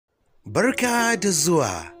Barka da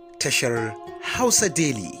zuwa tashar Hausa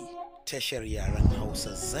Daily, tashar yaren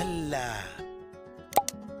Hausa zalla.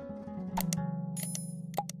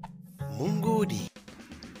 Mun gode.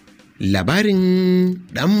 Labarin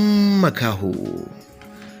ɗan makaho.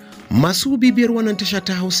 Masu bibiyar wannan tasha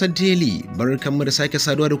ta Hausa Daily, barkanmu da sake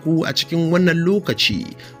saduwa da ku a cikin wannan lokaci.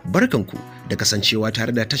 Barkanku da kasancewa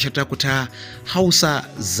tare da tashar taku ta Hausa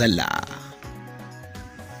Zalla.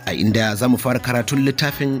 A inda za mu fara karatun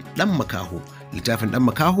littafin ɗan makaho. Littafin ɗan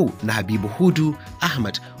makaho na Habibu Hudu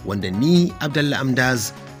Ahmad, wanda ni Abdallah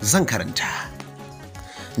Amdaz zan karanta.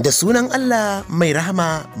 Da sunan Allah mai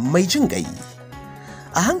rahama mai jin ƙai.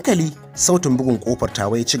 A hankali sautin bugun ƙofar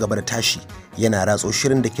tawa ya ci gaba da tashi, yana ratso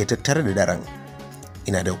shirin da ke tattare da daren.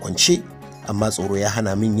 Ina da kwance, amma tsoro ya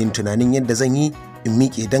hana min yin tunanin yadda zan yi in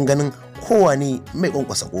miƙe don ganin kowa ne mai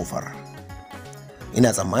ƙwanƙwasa ƙofar.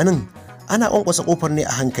 Ina tsammanin ana ƙwanƙwasa ƙofar ne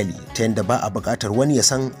a hankali ta yadda ba a buƙatar wani ya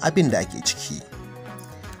san abin da ake ciki.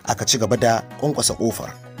 Aka ci gaba da ƙwanƙwasa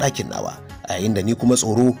ƙofar ɗakin nawa, a yayin da ni kuma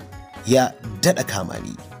tsoro ya daɗa kama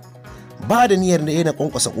ni. Ba da niyyar na yana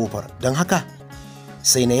ƙwanƙwasa ƙofar, don haka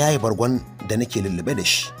sai na yaye bargon da nake lullube da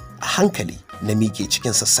shi. A hankali na miƙe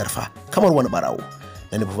cikin sassarfa kamar wani ɓarawo,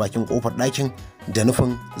 na nufi bakin ƙofar ɗakin da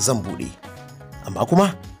nufin zan buɗe. Amma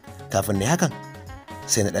kuma kafin na hakan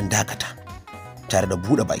sai na ɗan dakata tare da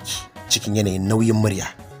buɗe baki cikin yanayin nauyin murya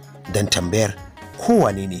don tambayar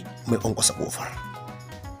kowane ne mai ƙwanƙwasa ƙofar.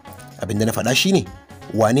 Abin da na faɗa shi ne,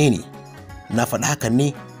 wane ne? Na faɗa hakan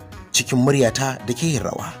ne cikin muryata da ke yin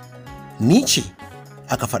rawa. Ni ce,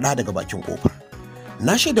 aka faɗa daga bakin ƙofar.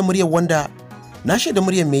 Na shaida muryar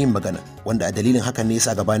mai yin magana, wanda a dalilin hakan ne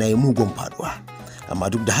yasa gabana ya mugun faɗuwa. Amma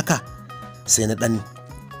duk da haka sai na ɗan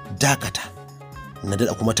dakata, na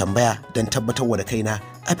daɗa kuma tambaya don tabbatarwa da kaina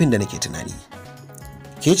abin da nake tunani.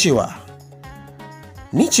 Ke cewa,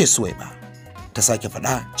 ni ce Suwaiba, ta sake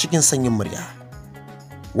faɗa cikin sanyin murya.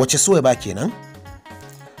 Wace Suwaiba kenan?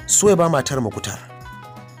 Suwaiba matar Mukutar.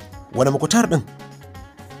 Wani Mukutar ɗin?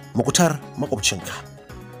 Mukutar makwabcinka.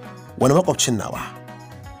 Wani makwabcin nawa?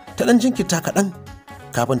 Ta ɗan jinkirta kaɗan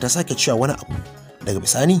kafin ta sake cewa wani abu. Daga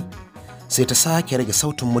bisani sai ta sake rage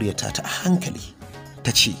sautin muryarta ta a hankali.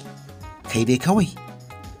 Ta ce, kai dai kawai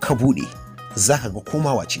ka buɗe, za ka ga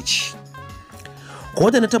komawa ce ce. Ko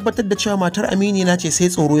da na tabbatar da cewa matar Amini na ce, sai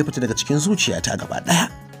tsoro ya fita daga cikin zuciyata gaba ɗaya.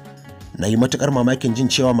 Na yi matuƙar mamakin jin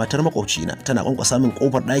cewa matar makwabcina tana ƙwanƙwasa min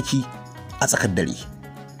ƙofar ɗaki a tsakar dare.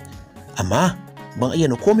 Amma ban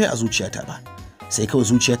ayyana komai a zuciyata ba, sai kawai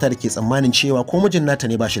zuciyata da ke tsammanin cewa ko mijin nata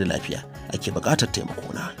ne ba shi da lafiya, ake buƙatar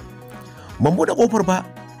taimakona. Ban buɗe ƙofar ba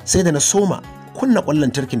sai da na soma kunna ƙwallon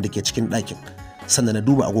lantarkin da ke cikin ɗakin, sannan na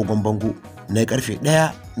duba agogon bango, na yi ƙarfe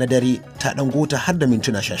 1 na dare ta ɗan gota har da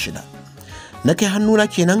mintuna 16. Na kai hannuna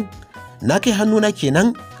kenan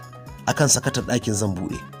akan sakatar ɗakin zan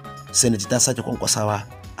buɗe, sai na ji ta sake kwankwasawa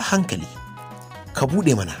a hankali. Ka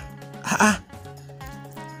buɗe mana. A'a.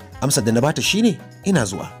 Amsar da na bata shine, ina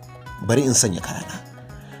zuwa, bari in sanya kayana.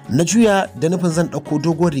 Na juya da nufin zan ɗauko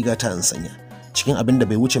doguwar riga ta in sanya. Cikin abin da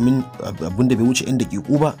bai wuce in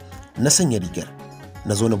daƙiƙu ba, na sanya rigar.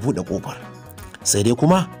 Na zo na buɗe ƙofar. Sai dai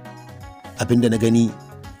kuma abin da na gani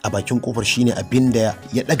a bakin ƙofar shine abin da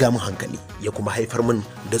ya ɗaga min hankali, ya kuma haifar min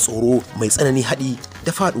da tsoro mai tsanani haɗi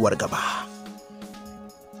da faɗuwar gaba.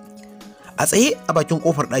 A tsaye a bakin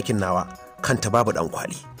ƙofar ɗakin nawa, kanta babu ɗan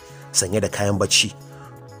kwali, sanye da kayan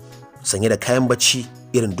bacci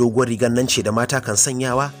irin doguwar rigar nan ce da mata kan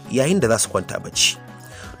sanyawa yayin da za su kwanta bacci.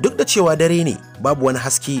 Duk da cewa dare ne, babu wani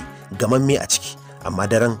haske gamamme a ciki, amma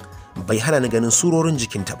daren bai hana ni ganin surorin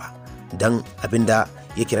jikinta ba, don abin da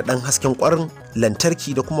yake da ɗan hasken ƙwarin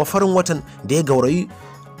lantarki da kuma farin watan da ya gaurayi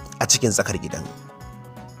a cikin tsakar gidan.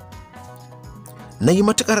 Na yi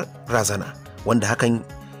matuƙar razana, wanda hakan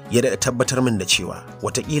ya daɗa tabbatar min da cewa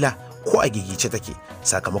watakila ko a gigice take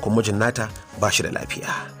sakamakon mijin nata ba shi da lafiya.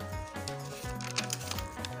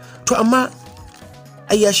 To amma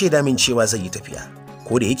ai ya shaida min cewa zai yi tafiya,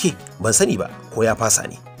 ko da yake ban sani ba ko ya fasa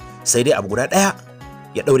ne. Sai dai abu guda ɗaya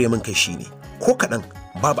ya ɗaure min kai shine, ko kaɗan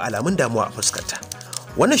babu alamun damuwa a fuskarta.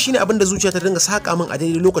 Wannan shine abin da zuciya ta dinga saƙa min a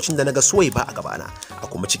daidai lokacin da na ga Suwaiba a gabana, a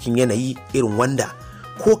kuma cikin yanayi irin wanda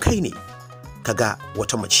ko kai ne ka ga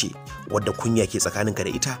wata mace wadda kunya ke tsakaninka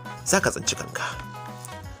da ita, za ka tsinci kanka.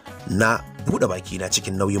 Na buɗe bakina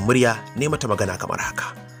cikin nauyin murya, ne mata magana kamar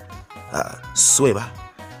haka. Suwaiba,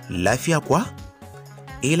 lafiya kuwa?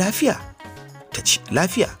 Eh, lafiya. Ta ce,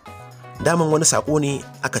 lafiya. Daman wani saƙo ne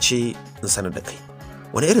aka ce in sanar da kai.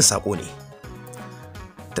 Wani irin saƙo ne?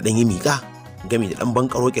 Ta ɗan yi miƙa gami da ɗan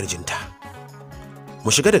bankaro ƙirjinta.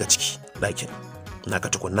 Mu shiga daga ciki ɗakin, naka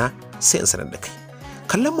tukunna sai in sanar da kai.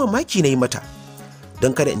 Kallon mamaki na yi mata,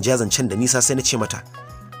 don kada in ja zancen da nisa sai na ce mata,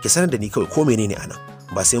 ki sanar da ni kawai ko menene anan,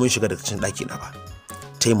 ba sai mun shiga daga cikin ɗaki na ba.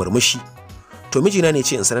 Ta yi murmushi. To mijina ne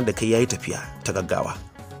ce in sanar da kai yayi tafiya ta gaggawa,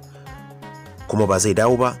 kuma ba zai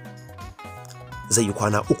dawo ba, zai yi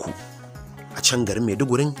kwana 3 a can garin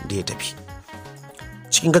Maidugurin da ya tafi.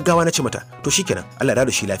 Cikin gaggawa na ce mata, to shikenan, Allah ya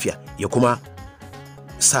da shi lafiya, ya kuma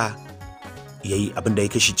sa yayi abin da ya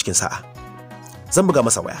kai shi cikin sa'a. Zan buga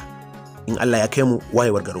masa waya in Allah ya kai mu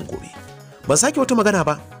wayewar garin gobe. Ban sake wata magana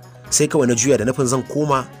ba, sai kawai na juya da nufin zan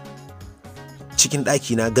koma cikin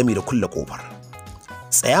ɗaki na gami da kulle ƙofar.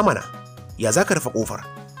 Tsaya mana, ya za ka rufe ƙofar?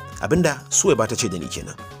 Abinda Suwaiba ta ce da ni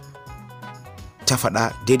kenan. Ta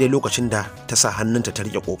faɗa daidai lokacin da ta sa hannunta ta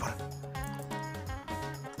riƙe ƙofar.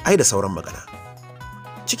 Ai da sauran magana.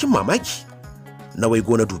 Cikin mamaki na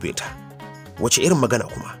waigo na dube ta. Wace irin magana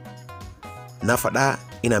kuma? Na faɗa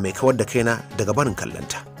ina mai kawar da kaina daga barin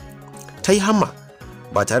kallonta. Ta yi hamma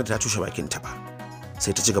ba tare da ta tushe bakinta ba,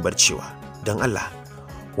 sai ta ci gabar cewa, don Allah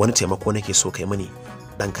wani taimako nake so kai mani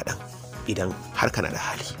ɗan kaɗan idan har kana da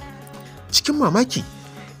hali. Cikin mamaki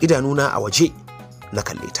idanuna a waje na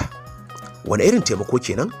kalle ta. Wani irin taimako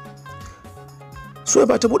kenan?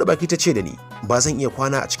 Suwaiba ta buɗe baki ta ce da ni, ba zan iya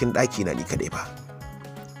kwana a cikin ɗaki na ni kaɗai ba.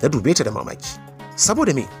 Na dube ta da mamaki.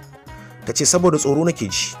 Saboda me? Ta ce saboda tsoro nake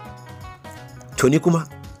ji. To ni kuma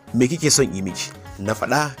me kike son yi miki? Na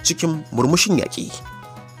faɗa cikin murmushin yaƙi.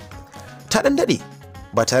 Ta ɗan daɗe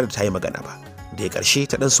ba tare da ta yi magana ba. Da ya ƙarshe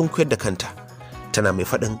ta ɗan sunkuyar da kanta, tana mai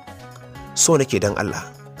faɗin, so nake dan Allah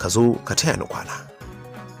ka zo ka taya ni kwana.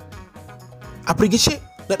 A firgice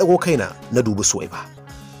na ɗago kaina na dubi Suwaiba.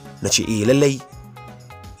 Na ce lallai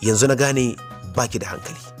yanzu na gane baki da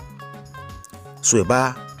hankali.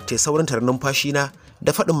 Suwaiba ta yi saurin tarar numfashi na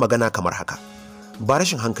da faɗin magana kamar haka. Ba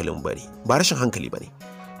rashin hankali bane,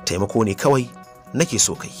 taimako ne kawai nake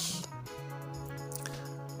so kai.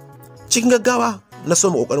 Cikin gaggawa na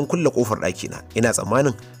soma kokarin kulle kofar ɗakina, ina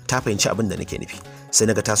tsammanin ta fahimci abin da nake nufi. Sai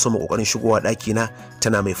naga ta soma kokarin shigowa ɗakina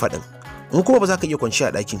tana mai faɗin, in kuma ba za ka iya kwanciya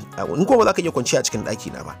a cikin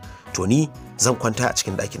ɗakina ba, to ni zan kwanta a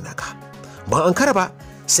cikin ɗakin naka. Ban ankara ba,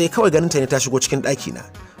 sai kawai ganin ta ne ta shigo cikin ɗakina.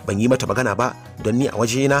 Ban yi mata magana ba don ni a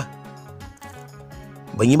waje na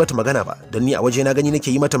gani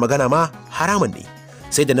nake yi mata magana ma haramun ne.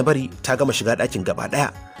 Sai da na bari ta gama shiga ɗakin gaba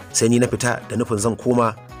ɗaya, sai ni na fita da nufin zan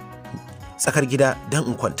koma tsakar gida don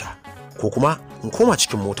in kwanta, ko kuma in koma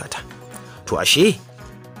cikin motata. To ashe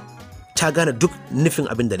ta gane duk nufin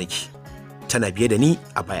abin da nake. Tana biye da ni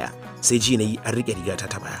a baya, sai ji na yi an riƙe rigata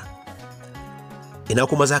ta baya. Ina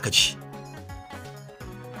kuma za ka ji?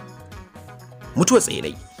 Mutuwa tsaye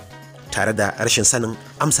nai, tare da rashin sanin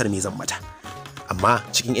amsar me zan mata. Amma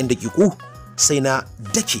cikin 'yan daƙiƙu sai na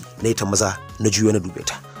dake na yi ta maza na juyo na dube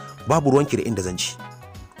ta. Babu ruwanki da inda zan ci.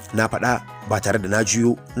 Na faɗa ba tare da na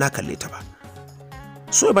juyo na kalle ta ba.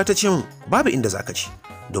 Suwaiba ta ce min babu inda za ka ci,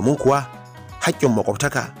 domin kuwa haƙƙin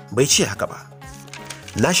makwabtaka bai ce haka ba.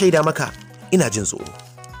 Na shaida maka ina jin tsoro.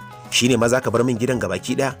 Shi ne ma za ka bar min gidan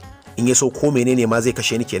gabaki ɗaya, in ya so ko menene ma zai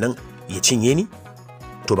kashe ni kenan ya cinye ni?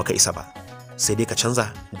 To baka isa ba, sai dai ka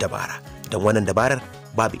canza dabara, don wannan dabarar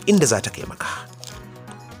babu inda za ta kai maka.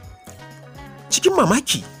 Cikin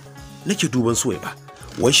mamaki nake duban Suwaiba,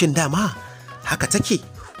 wai shin dama haka take?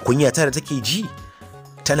 Kunya ta da take ji,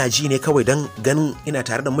 tana ji ne kawai don ganin ina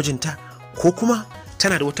tare da mijinta, ko kuma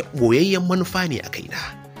tana da wata boyayyen manufa ne a kaina?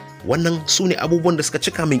 Wannan su ne abubuwan da suka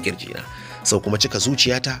cika min kirjina, sau kuma cika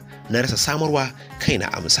zuciyata na rasa samarwa kaina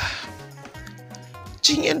amsa.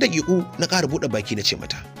 Cikin 'yan daƙiƙu na ƙara buɗe baki na ce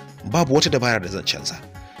mata, babu wata dabara da zan canza.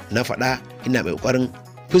 Na faɗa ina mai ƙoƙarin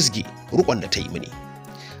fizge riƙon da ta yi mini,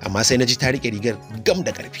 amma sai na ji ta riƙe rigar gam da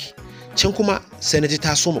ƙarfi. Can kuma sai na ji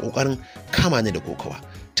ta soma ƙoƙarin kama ni da kokawa,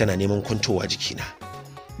 tana neman kwantowa jikina.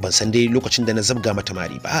 Ban san dai lokacin da na zabga mata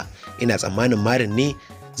mari ba, ina tsammanin marin ne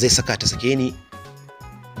zai saka ta sake ni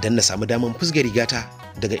don na samu daman fizge rigata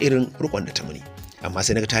daga irin riƙon da ta muni. Amma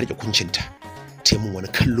sai na ga ta riƙe kuncinta, ta min wani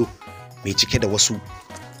kallo mai cike da wasu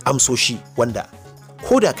amsoshi wanda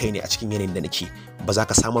ko da kai ne a cikin yanayin da nake ba za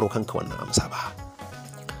ka samarwa kanka wannan amsa ba.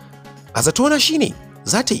 A zatona shine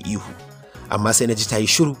za ta yi ihu, amma sai na ji ta yi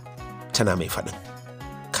shiru tana mai faɗin,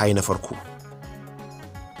 kayi na farko,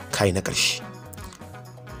 kayi na ƙarshe,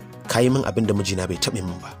 kayi min abin da mijina bai taɓa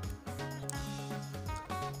min ba.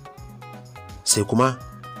 Sai kuma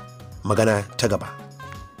magana ta gaba,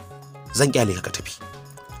 zan ƙyale ka tafi,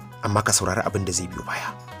 amma ka saurari abin da zai biyo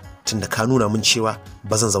baya, tunda ka nuna min cewa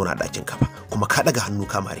ba zan zauna a ɗakinka ba, kuma ka ɗaga hannu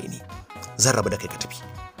ka mare ni. Zan rabu da kai ka tafi,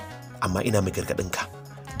 amma ina mai gargaɗinka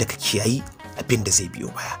da ka kiyayi abin da zai biyo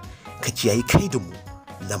baya, ka kiyayi kaidinmu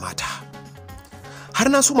na mata. Har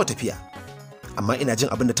na so tafiya, amma ina jin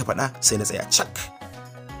abin da ta faɗa sai na tsaya cak.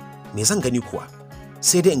 Me zan gani kuwa?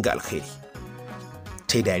 Sai dai in ga alkhairi.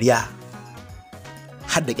 ta yi dariya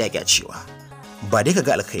har da kyakyacewa. Ba dai ka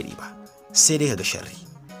ga alkhairi ba, sai dai ka ga sharri.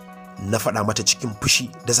 Na faɗa mata cikin fushi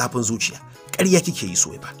da zafin zuciya, ƙarya kike yi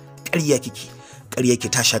soyi ba, ƙarya ke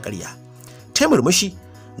ta sha ƙarya. Ta murmushi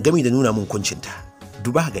gami da nuna min kuncinta.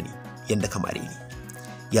 Duba gani yanda kamare ni,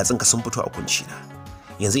 yatsunka sun fito a kuncina.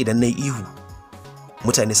 Yanzu idan na yi ihu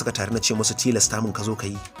mutane suka taru na ce musu tilasta min ka zo ka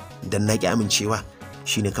yi dan na ƙi amincewa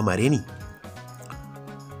shine kamare ni?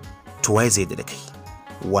 To waye zai da kai?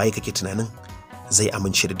 Waye kake tunanin zai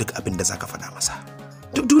amince da duk abin da zaka faɗa masa?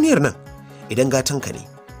 Duk duniyar nan idan gatanka ne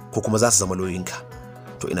ko kuma za su zama loyinka,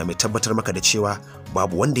 to ina mai tabbatar maka da cewa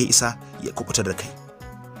babu wanda ya isa ya kukutar da kai,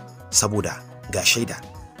 saboda ga shaida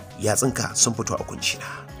yatsunka sun fito a kuncina.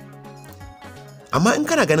 Amma in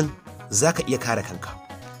kana ganin za ka iya kare kanka,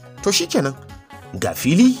 to shikenan, ga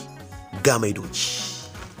fili ga mai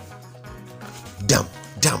doki. Dam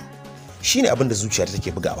dam shine abin da zuciyata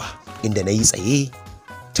take bugawa, inda na yi tsaye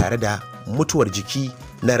tare da mutuwar jiki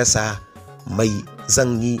na rasa mai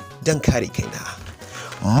zan yi don kare kaina.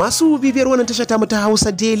 Masu bibiyar wannan tasha ta ta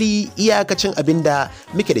Hausa Daily, iyakacin abin da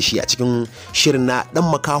muke da shi a cikin shirin na ɗan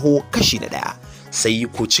makaho kashi na 1. Sai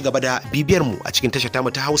ku ci gaba da bibiyar mu a cikin tasha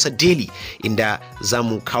ta Hausa Daily, inda za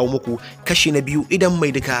mu kawo muku kashi na 2 idan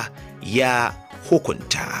mai duka ya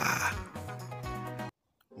hukunta.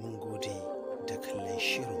 Mun gode da kallon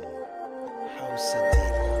shirin Hausa